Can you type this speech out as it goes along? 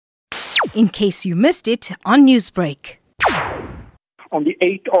in case you missed it on Newsbreak. On the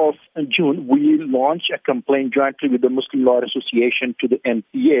 8th of June, we launched a complaint jointly with the Muslim Law Association to the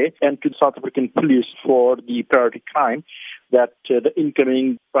NPA and to the South African police for the priority crime that the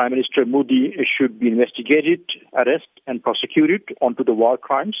incoming Prime Minister Modi should be investigated, arrested and prosecuted onto the war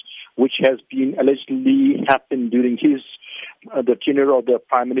crimes, which has been allegedly happened during the tenure of the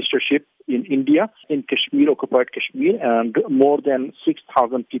Prime Ministership in India, in Kashmir, occupied Kashmir, and more than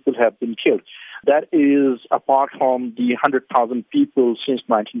 6,000 people have been killed. That is apart from the 100,000 people since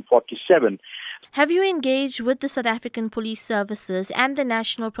 1947. Have you engaged with the South African Police Services and the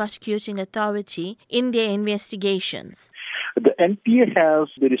National Prosecuting Authority in their investigations? The NPA has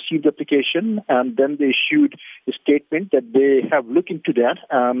received the application and then they issued a statement that they have looked into that.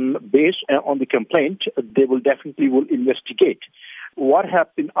 Based on the complaint, they will definitely investigate. What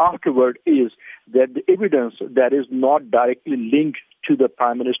happened afterward is that the evidence that is not directly linked to the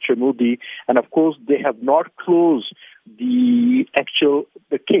Prime Minister Modi, and of course they have not closed the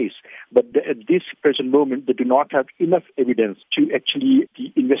case, but at this present moment they do not have enough evidence to actually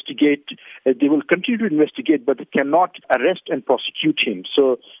investigate. They will continue to investigate, but they cannot arrest and prosecute him.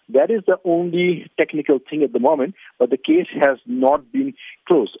 So that is the only technical thing at the moment, but the case has not been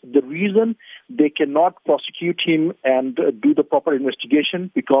closed. The reason they cannot prosecute him and do the proper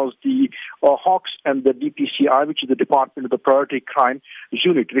investigation because the Hawks and the DPCI, which is the Department of the Priority Crime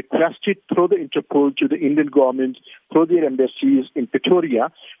Unit, requested through the Interpol to the Indian government, through their embassies in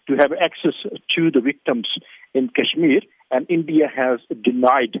Pretoria, to have access to the victims in Kashmir, and India has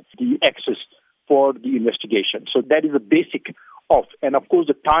denied the access for the investigation. So that is a basic of. And of course,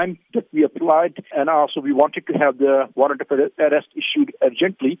 the time that we applied, and also we wanted to have the warrant of arrest issued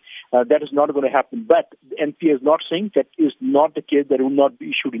urgently, that is not going to happen. But the NPA is not saying that is not the case, that it will not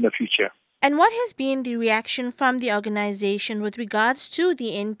be issued in the future. And what has been the reaction from the organization with regards to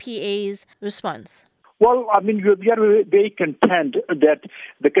the NPA's response? Well, I mean, we are very content that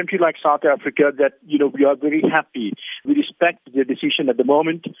the country like South Africa, that, we are very happy. We respect their decision at the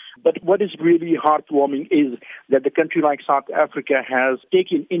moment. But what is really heartwarming is that the country like South Africa has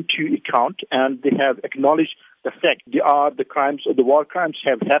taken into account and they have acknowledged the fact the crimes, the war crimes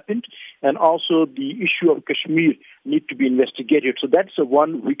have happened, and also the issue of Kashmir need to be investigated. So that's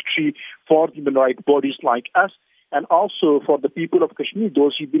one victory for human rights bodies like us. And also for the people of Kashmir,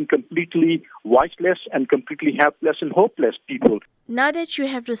 those who've been completely voiceless and completely helpless and hopeless people. Now that you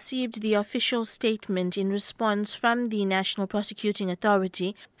have received the official statement in response from the National Prosecuting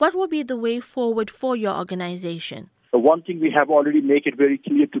Authority, what will be the way forward for your organization? One thing we have already made it very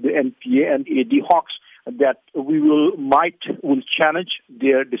clear to the NPA and the Hawks that we will challenge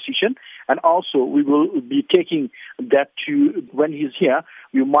their decision, and also we will be taking that to, when he's here,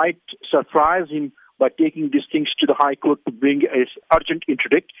 we might surprise him by taking these things to the High Court to bring an urgent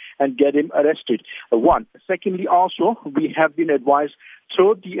interdict and get him arrested. One. Secondly, also, we have been advised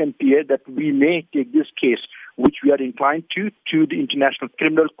through the NPA that we may take this case, which we are inclined to the International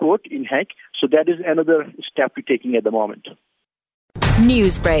Criminal Court in Hague. So that is another step we're taking at the moment.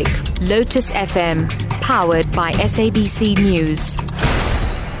 Newsbreak, Lotus FM, powered by SABC News.